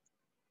us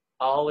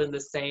all in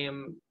the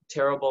same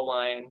terrible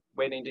line,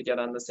 waiting to get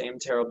on the same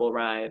terrible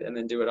ride and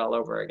then do it all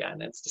over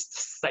again. It's just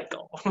a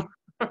cycle,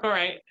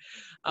 right?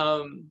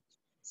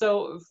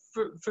 So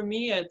for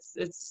me,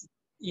 it's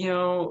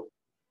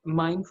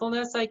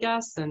mindfulness, I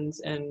guess, and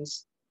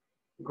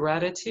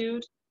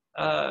gratitude.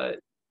 Uh,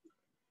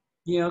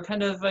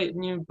 kind of like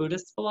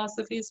Buddhist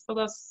philosophies for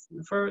us.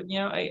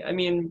 I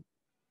mean,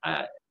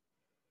 uh,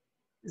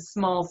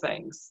 small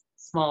things.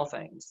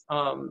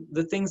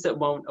 The things that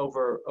won't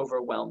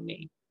overwhelm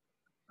me.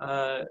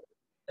 Uh,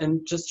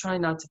 and just try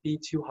not to be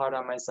too hard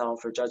on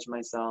myself or judge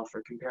myself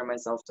or compare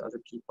myself to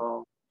other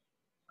people.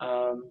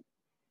 Um,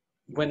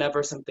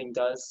 Whenever something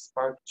does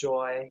spark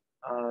joy,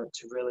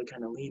 to really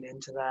kind of lean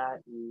into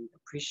that and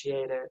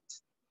appreciate it.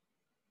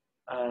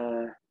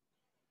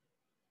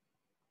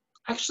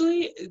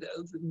 Actually,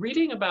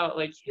 reading about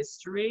like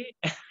history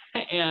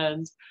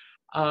and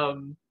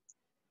um,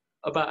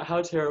 about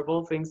how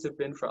terrible things have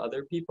been for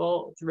other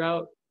people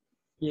throughout,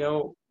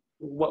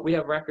 what we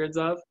have records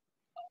of,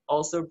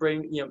 also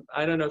bring,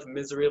 I don't know if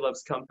misery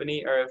loves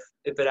company or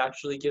if it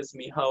actually gives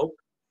me hope,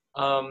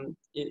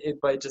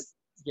 by just,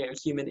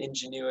 human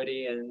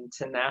ingenuity and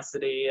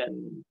tenacity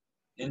and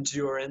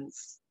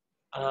endurance.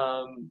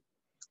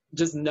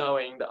 Just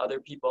knowing that other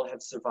people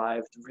have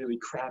survived really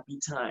crappy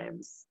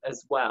times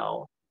as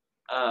well.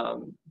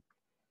 Um,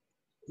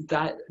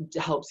 that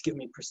helps give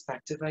me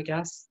perspective, I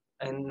guess,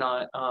 and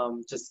not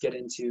just get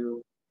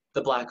into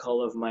the black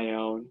hole of my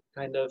own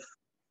kind of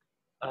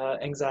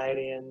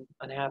anxiety and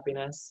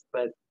unhappiness.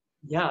 But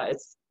yeah,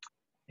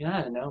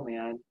 I don't know,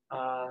 man.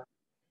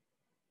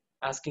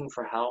 Asking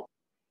for help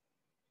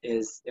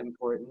is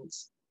important.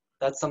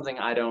 That's something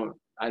I don't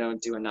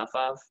do enough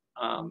of.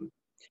 And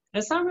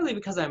it's not really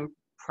because I'm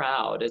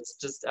proud. It's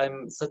just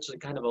I'm such a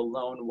kind of a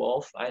lone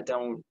wolf.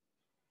 It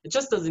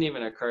just doesn't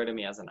even occur to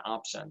me as an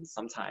option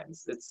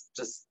sometimes. It's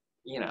just,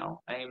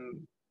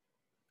 I'm.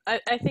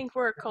 I think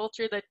we're a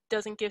culture that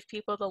doesn't give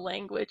people the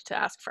language to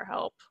ask for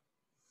help.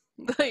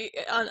 Like,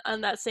 on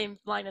that same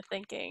line of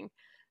thinking,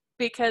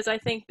 because I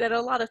think that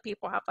a lot of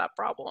people have that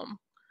problem.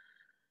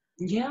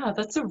 Yeah,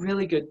 that's a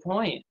really good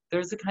point.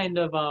 There's a kind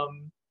of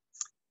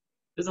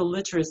there's a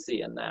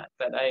literacy in that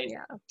I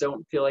Yeah.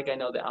 don't feel like I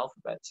know the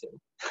alphabet to.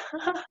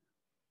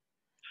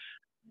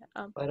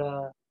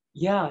 But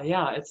yeah,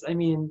 I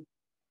mean,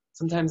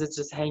 sometimes it's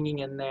just hanging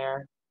in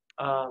there.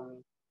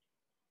 Um,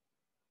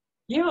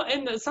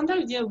 and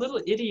sometimes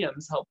little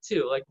idioms help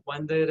too, like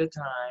one day at a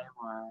time,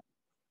 or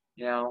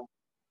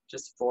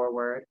just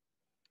forward.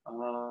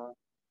 Or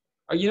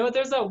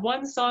there's that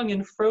one song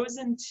in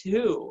Frozen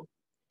 2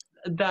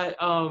 that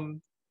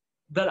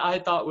I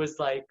thought was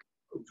like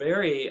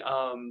very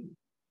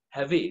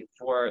heavy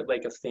for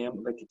like a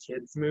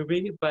kids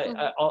movie. But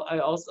Mhm. I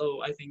also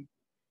I think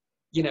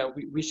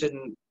we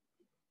shouldn't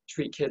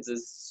treat kids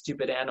as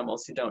stupid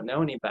animals who don't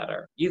know any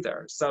better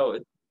either. So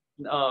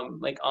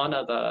like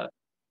Anna, the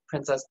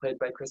princess played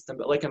by Kristen,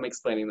 but like I'm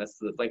explaining this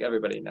so that, like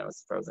everybody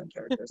knows Frozen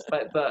characters,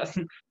 but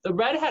the the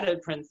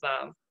redheaded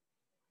princess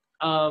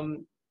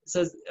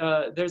says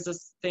there's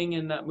this thing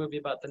in that movie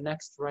about the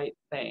next right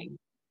thing,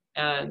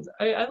 and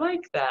I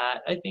like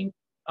that. I think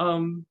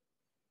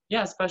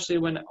yeah, especially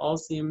when it all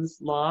seems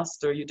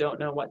lost or you don't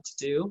know what to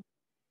do,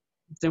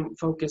 don't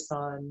focus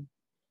on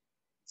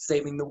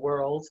saving the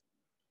world.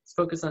 Let's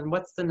focus on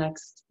what's the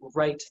next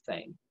right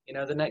thing.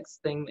 The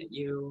next thing that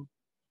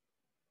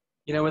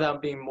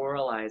without being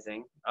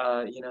moralizing,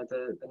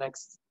 the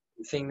next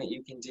thing that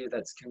you can do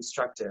that's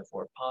constructive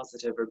or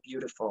positive or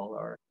beautiful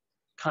or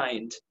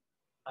kind.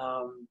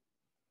 Um,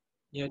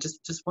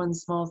 just one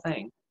small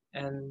thing.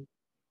 And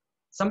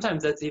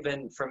sometimes that's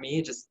even for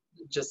me, just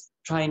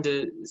trying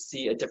to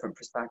see a different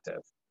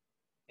perspective,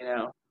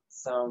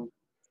 So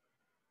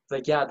it's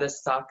like, yeah,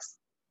 this sucks.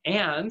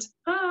 And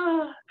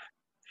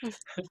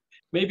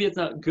maybe it's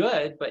not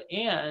good, but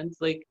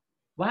like,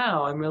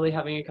 wow, I'm really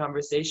having a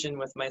conversation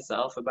with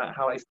myself about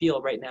how I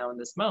feel right now in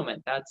this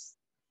moment. That's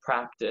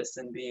practice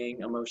and being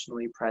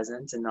emotionally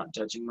present and not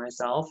judging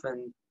myself.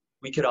 And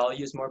we could all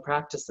use more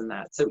practice in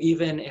that. So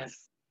even if,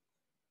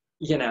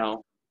 you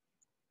know,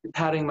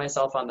 patting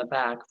myself on the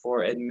back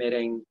for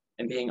admitting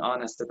and being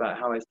honest about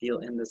how I feel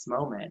in this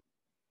moment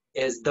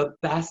is the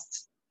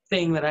best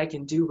thing that I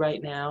can do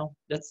right now,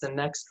 that's the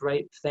next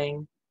right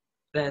thing,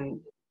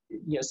 then,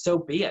 so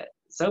be it.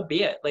 So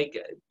be it. Like,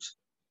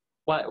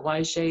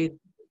 why shade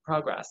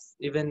progress,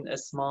 even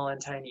as small and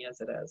tiny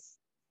as it is?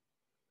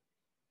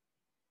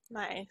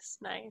 Nice,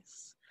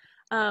 nice.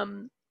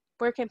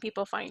 Where can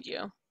people find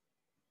you?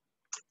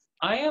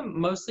 I am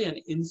mostly on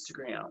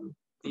Instagram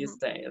these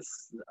Mm-hmm. days.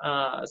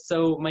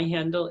 So my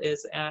handle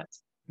is at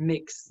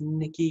Mix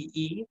Nicky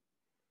E.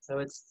 So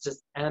it's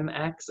just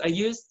MX. I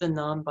use the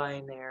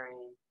non-binary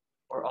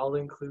or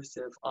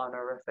all-inclusive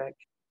honorific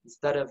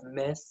instead of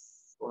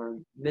Miss or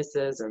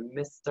Mrs. or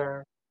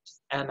Mr.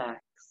 Just MX.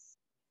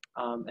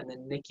 And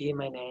then Nicky,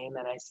 my name,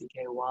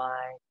 Nicky,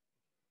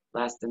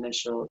 last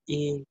initial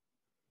E,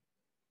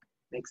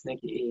 makes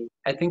Nicky E.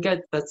 I think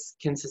that's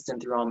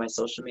consistent through all my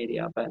social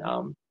media, but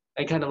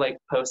I kind of like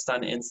post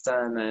on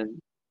Insta and then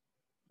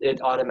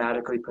it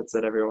automatically puts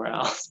it everywhere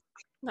else.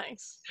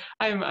 Nice.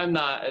 I'm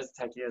not as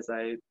techie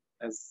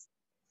as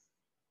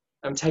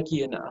I'm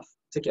techie enough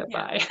to get Yeah.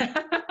 by.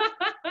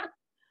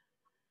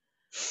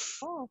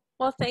 Oh,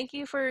 well, thank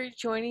you for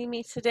joining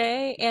me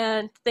today,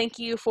 and thank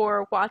you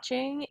for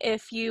watching.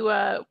 If you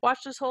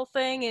watched this whole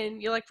thing and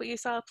you like what you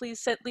saw,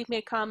 please leave me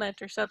a comment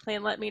or something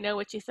and let me know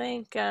what you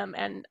think.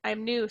 And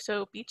I'm new,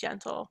 so be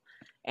gentle.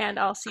 And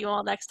I'll see you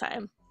all next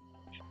time.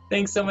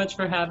 Thanks so much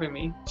for having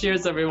me.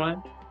 Cheers,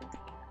 everyone.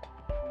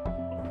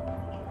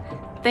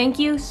 Thank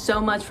you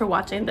so much for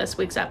watching this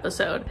week's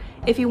episode.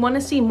 If you want to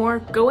see more,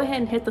 go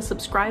ahead and hit the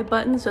subscribe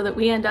button so that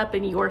we end up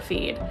in your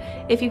feed.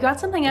 If you got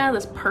something out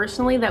of this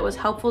personally that was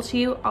helpful to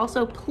you,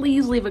 also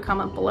please leave a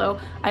comment below.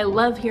 I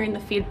love hearing the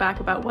feedback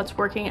about what's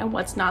working and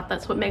what's not.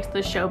 That's what makes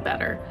this show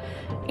better.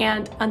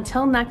 And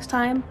until next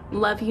time,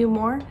 love you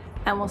more,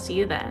 and we'll see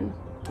you then.